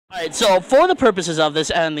All right, so for the purposes of this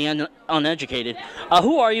and the uneducated,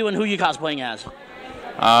 who are you and who are you cosplaying as?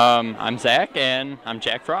 I'm Zach, and I'm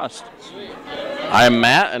Jack Frost. I am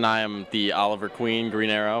Matt, and I am the Oliver Queen Green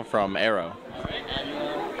Arrow from Arrow.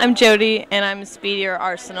 I'm Jody, and I'm Speedy or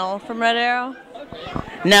Arsenal from Red Arrow.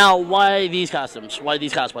 Now, why these costumes? Why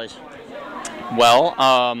these cosplays? Well,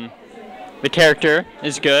 the character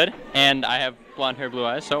is good, and I have blonde hair, blue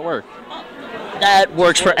eyes, so it worked. That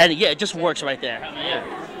works for any. Yeah, it just works right there.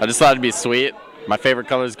 I just thought it'd be sweet. My favorite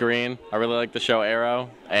color is green. I really like the show Arrow,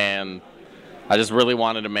 and I just really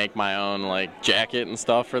wanted to make my own like jacket and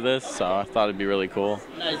stuff for this, so I thought it'd be really cool.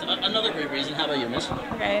 Nice. Another great reason. How about you, Miss?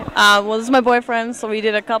 Okay. Well, this is my boyfriend, so we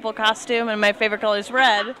did a couple costume, and my favorite color is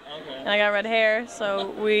red, and I got red hair,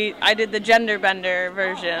 so I did the gender bender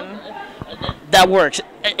version. That works.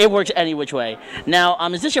 It works any which way. Now,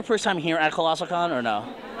 is this your first time here at Colossalcon or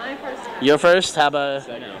no? My first time. Your first? How about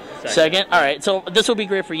second? All right. So this will be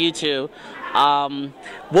great for you too.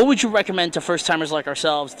 What would you recommend to first-timers like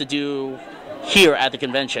ourselves to do here at the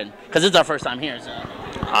convention? Because it's our first time here. So.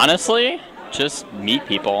 Honestly, just meet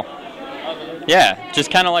people. Yeah,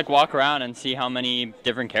 just kind of like walk around and see how many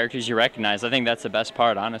different characters you recognize. I think that's the best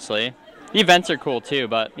part, honestly. The events are cool too,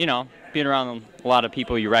 but you know, being around a lot of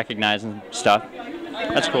people you recognize and stuff,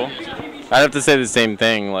 that's cool. I'd have to say the same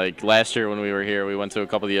thing. Like last year when we were here, we went to a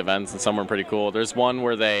couple of the events, and some were pretty cool. There's one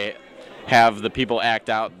where they have the people act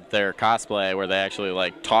out their cosplay, where they actually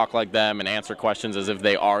like talk like them and answer questions as if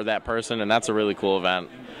they are that person, and that's a really cool event.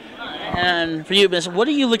 And for you, Miss, what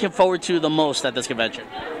are you looking forward to the most at this convention?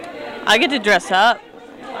 I get to dress up.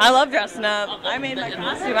 I love dressing up. I made my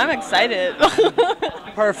costume. I'm excited.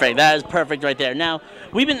 Perfect. That is perfect right there. Now,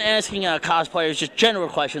 we've been asking cosplayers just general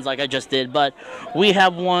questions like I just did, but we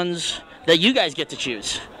have ones that you guys get to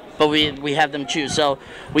choose. But we have them choose. So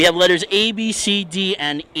we have letters A, B, C, D,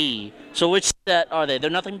 and E. So which set are they? They're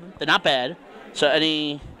not bad. So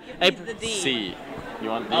any The D. C. You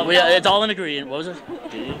want D? Oh, it's all in agreement. What was it?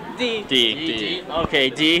 D. D. Okay,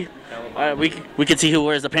 D. All right, we can see who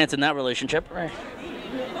wears the pants in that relationship. All right.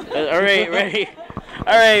 All right, ready?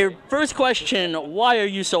 All right, first question. Why are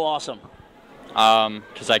you so awesome?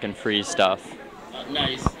 Because I can freeze stuff.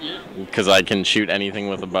 Nice. Yeah. Because I can shoot anything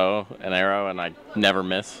with a bow and arrow, and I never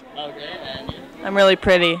miss. Okay, and you? I'm really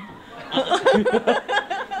pretty.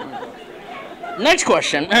 Next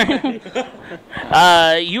question.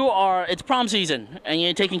 It's prom season, and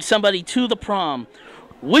you're taking somebody to the prom.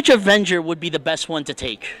 Which Avenger would be the best one to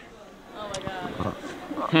take? Oh my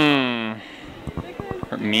god.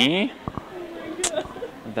 For me?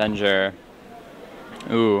 Avenger.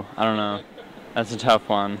 Ooh, I don't know. That's a tough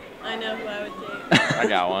one. I know who I would take. I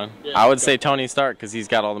got one. I would say Tony Stark, because he's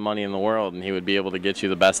got all the money in the world, and he would be able to get you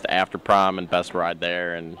the best after prom and best ride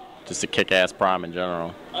there, and just a kick-ass prom in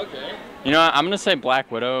general. Okay. You know what? I'm going to say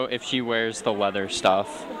Black Widow if she wears the leather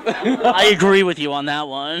stuff. I agree with you on that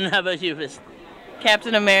one. How about you, Miss?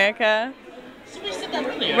 Captain America.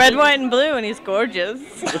 Red, white, and blue, and he's gorgeous.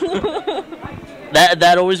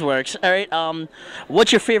 That always works. All right.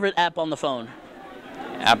 What's your favorite app on the phone?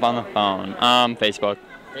 App on the phone. Facebook.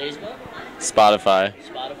 Facebook. Spotify.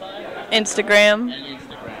 Instagram. And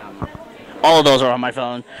Instagram. All of those are on my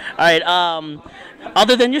phone. All right.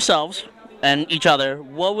 Other than yourselves and each other,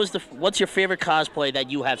 what's your favorite cosplay that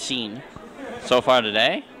you have seen? So far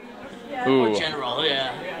today? Ooh. General,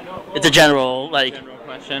 yeah. It's a general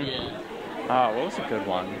Question? Yeah. Oh, what was a good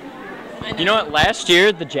one? You know what? Last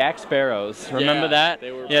year, the Jack Sparrows. Remember that?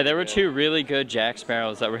 There were two really good Jack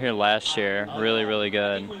Sparrows that were here last year. Really, really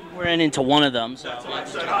good. We're into one of them. So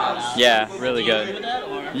Yeah, really good.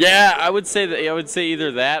 Yeah, I would say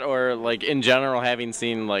either that or like in general, having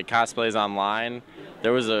seen like cosplays online,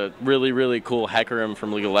 there was a really, really cool Hecarim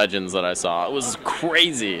from League of Legends that I saw. It was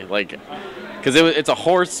crazy, like, because it's a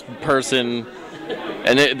horse person,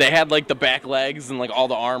 and they had like the back legs and like all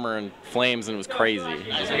the armor and flames, and it was crazy.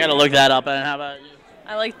 I gotta look that up. And how about you?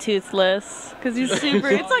 I like Toothless, because he's super,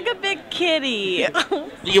 it's like a big kitty. Do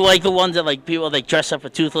you like the ones that like people like dress up for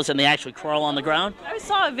Toothless and they actually crawl on the ground? I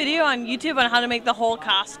saw a video on YouTube on how to make the whole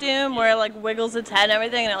costume where it like wiggles its head and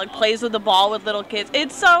everything, and it like plays with the ball with little kids.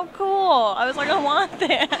 It's so cool. I was like, I want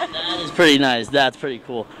that. That is pretty nice. That's pretty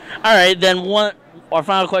cool. All right, then our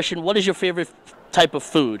final question, what is your favorite type of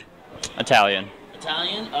food? Italian.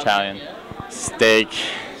 Italian? Okay, Italian. Yeah. Steak.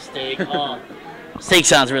 Steak. Oh. Steak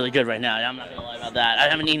sounds really good right now. I'm not gonna lie about that. I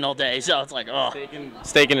haven't eaten all day, so it's like, oh.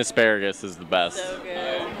 Steak and asparagus is the best. So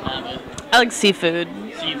good. I like seafood.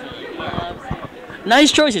 Seafood.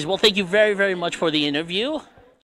 Nice choices. Well, thank you very, very much for the interview.